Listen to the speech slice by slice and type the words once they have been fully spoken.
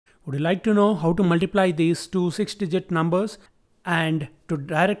Would you like to know how to multiply these two 6-digit numbers and to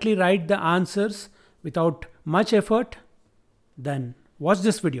directly write the answers without much effort? Then watch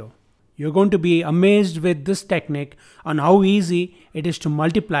this video. You're going to be amazed with this technique on how easy it is to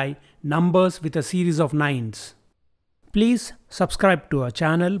multiply numbers with a series of 9s. Please subscribe to our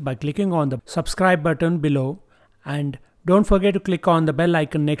channel by clicking on the subscribe button below, and don't forget to click on the bell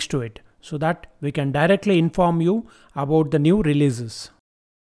icon next to it so that we can directly inform you about the new releases.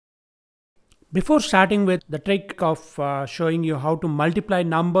 Before starting with the trick of showing you how to multiply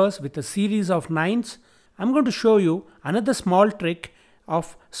numbers with a series of 9s, I'm going to show you another small trick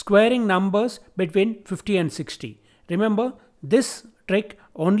of squaring numbers between 50 and 60. Remember, this trick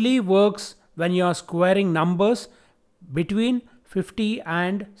only works when you are squaring numbers between 50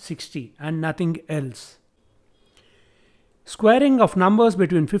 and 60 and nothing else. Squaring of numbers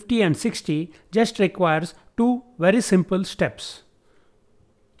between 50 and 60 just requires two very simple steps.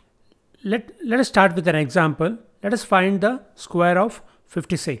 Let us start with an example. Let us find the square of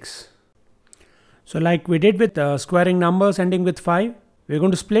 56. So like we did with squaring numbers ending with 5, we're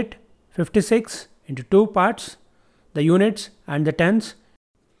going to split 56 into two parts, the units and the tens.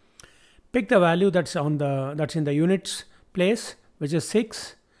 Pick the value that's in the units place, which is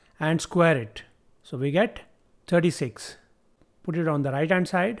 6, and square it. So we get 36. Put it on the right hand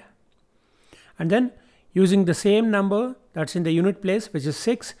side, and then using the same number that's in the unit place, which is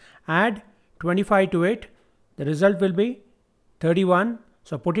 6, add 25 to it. The result will be 31.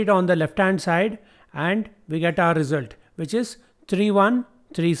 So put it on the left hand side and we get our result, which is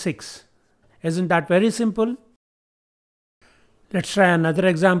 3136. Isn't that very simple? Let's try another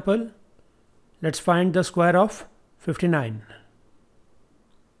example. Let's find the square of 59.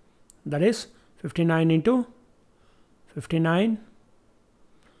 That is 59 into 59.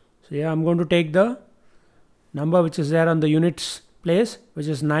 So here I'm going to take the number which is there on the units place, which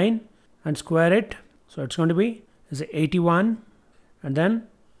is 9, and square it. So it's going to be 81, and then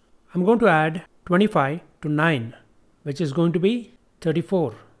I'm going to add 25 to 9, which is going to be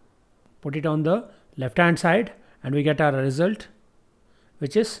 34. Put it on the left hand side and we get our result,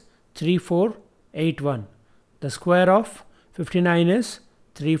 which is 3481. The square of 59 is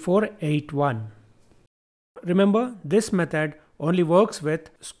 3481. Remember, this method only works with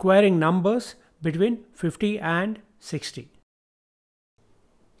squaring numbers between 50 and 60.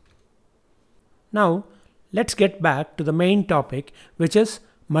 Now let's get back to the main topic, which is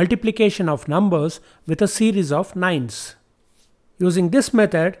multiplication of numbers with a series of 9s. Using this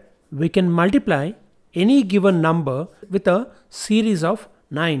method, we can multiply any given number with a series of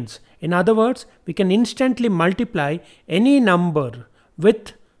 9s. In other words, we can instantly multiply any number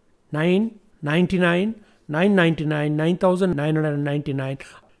with 999, 999, 9999,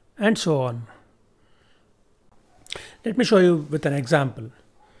 and so on. Let me show you with an example.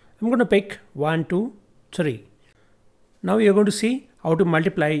 I'm going to pick 1, 2, 3. Now you're going to see how to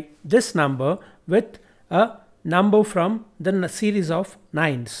multiply this number with a number from the series of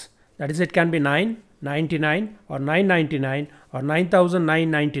 9s. That is, it can be 999 or 999 or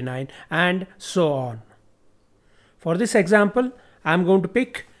 9999 and so on. For this example, I'm going to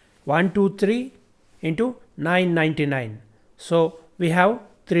pick 1, 2, 3 into 999. So we have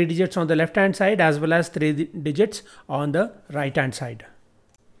 3 digits on the left hand side as well as 3 digits on the right hand side.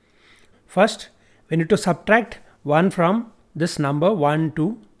 First, we need to subtract 1 from this number 1,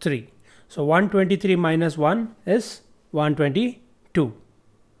 2, 3. So 123 minus 1 is 122.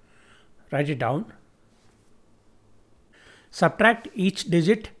 Write it down. Subtract each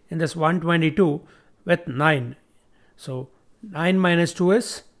digit in this 122 with 9. So 9 minus 2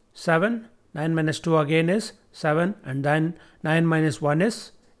 is 7. 9 minus 2 again is 7, and then 9 minus 1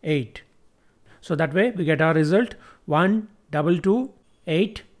 is 8. So that way we get our result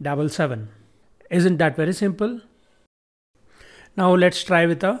 122,877. Isn't that very simple? Now let's try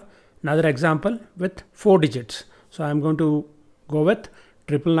with another example with 4 digits. So I'm going to go with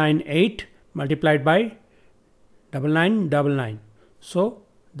 9998 multiplied by 9999. So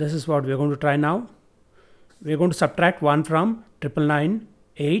this is what we're going to try now. We're going to subtract 1 from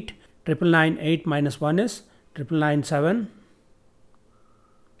 9998. 9998 minus 1 is 9997,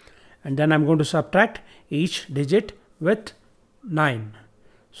 and then I'm going to subtract each digit with 9.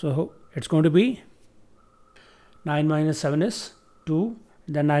 So it's going to be 9 minus 7 is 2,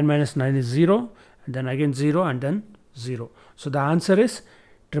 then 9 minus 9 is 0, and then again 0, and then 0. So the answer is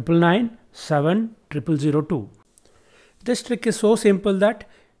 999,700,002. This trick is so simple that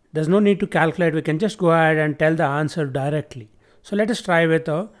there's no need to calculate. We can just go ahead and tell the answer directly. So let us try with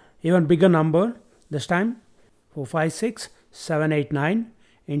a even bigger number this time. 456,789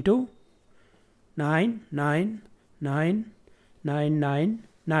 into 99999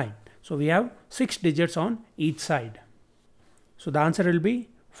 9. So we have 6 digits on each side. So the answer will be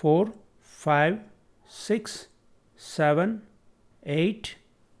 4, 5, 6, 7, 8.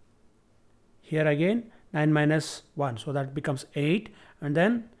 Here again 9 minus 1. So that becomes 8. And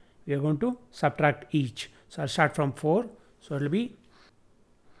then we are going to subtract each. So I'll start from 4. So it will be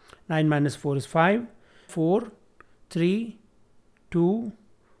 9 minus 4 is 5. 4, 3, 2,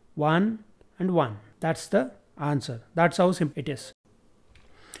 1 and 1. That's the answer. That's how simple it is.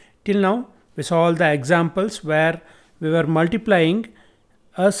 Till now we saw all the examples where we were multiplying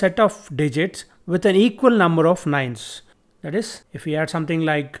a set of digits with an equal number of 9s. That is, if we had something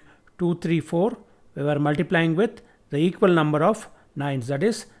like 2, 3, 4, we were multiplying with the equal number of 9s. That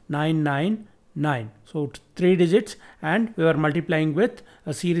is 9, 9, 9. So 3 digits, and we were multiplying with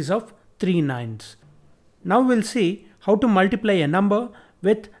a series of 3 9s. Now we'll see how to multiply a number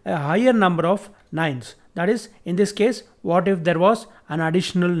with a higher number of 9s. That is, in this case, what if there was an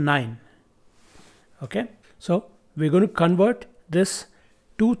additional 9? Okay, so we're going to convert this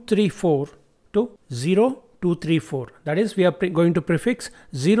 234 to 0, 234. That is, we are going to prefix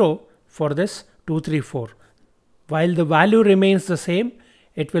 0 for this 234. While the value remains the same,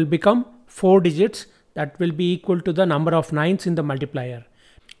 it will become 4 digits that will be equal to the number of 9s in the multiplier.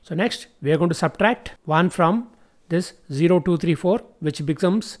 So next we are going to subtract 1 from this 0, 2, 3, 4, which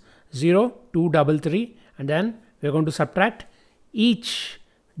becomes 0, 2, 3, 3, and then we are going to subtract each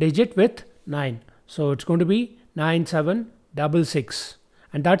digit with 9. So it's going to be 9, 7, 6, 6,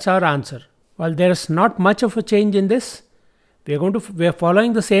 and that's our answer. Well, there's not much of a change in this. We are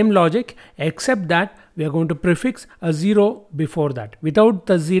following the same logic, except that we are going to prefix a 0 before that. Without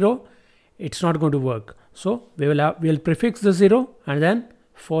the 0, it's not going to work. So we'll prefix the 0 and then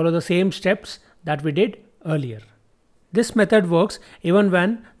follow the same steps that we did earlier. This method works even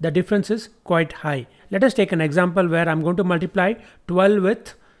when the difference is quite high. Let us take an example where I'm going to multiply 12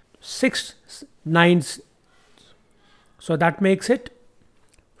 with 6 9s. So that makes it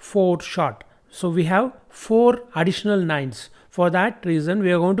 4 short. So we have 4 additional 9s. For that reason,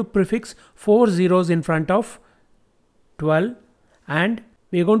 we are going to prefix 4 zeros in front of 12, and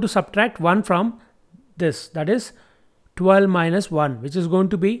we are going to subtract 1 from this. That is 12 minus 1, which is going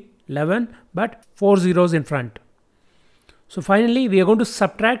to be 11, but 4 zeros in front. So finally, we are going to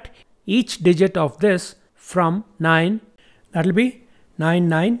subtract each digit of this from 9. That will be 9,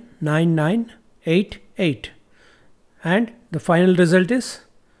 9, 9, 9, 8, 8. And the final result is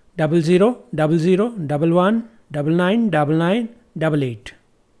 0, 0, 0, 0, 1, 9, 9, 9, 8.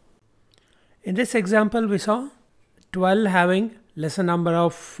 In this example, we saw 12 having lesser number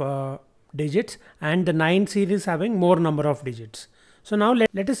of digits and the 9 series having more number of digits. So now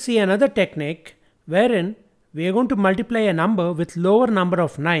let us see another technique wherein we are going to multiply a number with lower number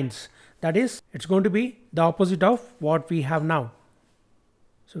of 9s. That is, it's going to be the opposite of what we have now.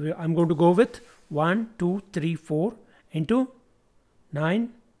 So I'm going to go with 1, 2, 3, 4 into 9,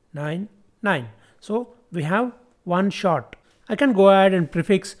 9, 9. So we have 1 short. I can go ahead and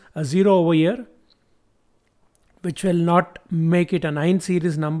prefix a 0 over here, which will not make it a 9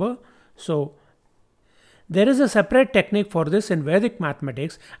 series number. So there is a separate technique for this in Vedic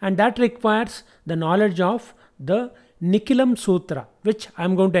mathematics, and that requires the knowledge of the Nikilam Sutra, which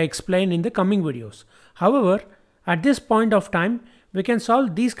I'm going to explain in the coming videos. However, at this point of time, we can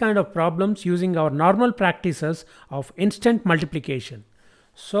solve these kind of problems using our normal practices of instant multiplication.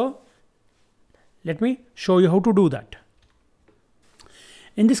 So let me show you how to do that.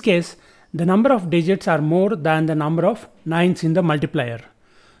 In this case, the number of digits are more than the number of 9s in the multiplier.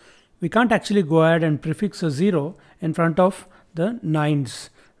 We can't actually go ahead and prefix a 0 in front of the 9s.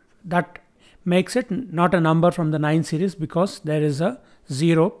 That makes it not a number from the 9 series because there is a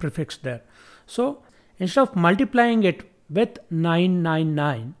 0 prefixed there. So instead of multiplying it with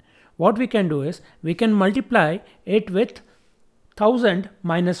 999, what we can do is we can multiply it with 1000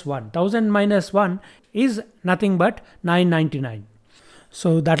 minus 1. 1000 minus 1 is nothing but 999.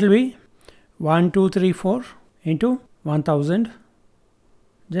 So that will be 1, 2, 3, 4 into 1000.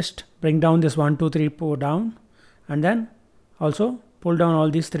 Just bring down this 1, 2, 3, 4 down, and then also pull down all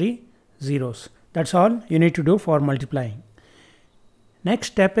these 3 zeros. That's all you need to do for multiplying. Next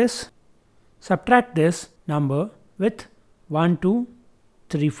step is subtract this number with 1, 2,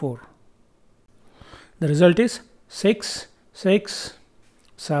 3, 4. The result is 6, 6,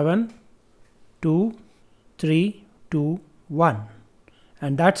 7, 2, 3, 2, 1.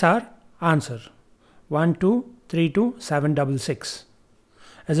 And that's our answer. 1, 2, 3, 2, 7, 6, 6.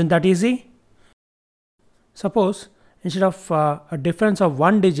 Isn't that easy? Suppose instead of a difference of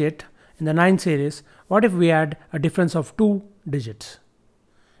 1 digit in the 9 series, what if we had a difference of 2 digits?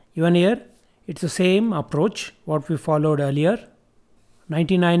 Even here, it's the same approach what we followed earlier.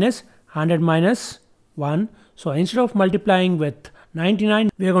 99 is 100 minus 1. So instead of multiplying with 99,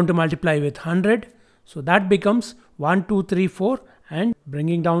 we are going to multiply with 100. So that becomes 1, 2, 3, 4 and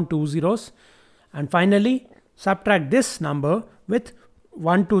bringing down 2 zeros. And finally, subtract this number with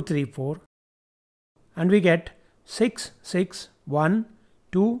 1, 2, 3, 4 and we get 6, 6, 1,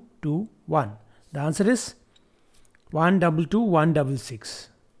 2, 2, 1. The answer is 122, 166.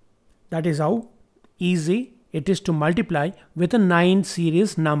 That is how easy it is to multiply with a 9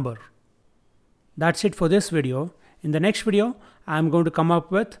 series number. That's it for this video. In the next video, I am going to come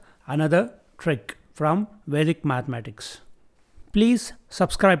up with another trick from Vedic Mathematics. Please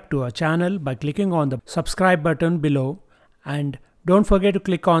subscribe to our channel by clicking on the subscribe button below and don't forget to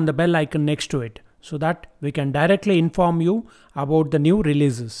click on the bell icon next to it so that we can directly inform you about the new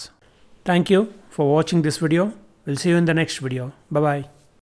releases. Thank you for watching this video. We'll see you in the next video. Bye bye.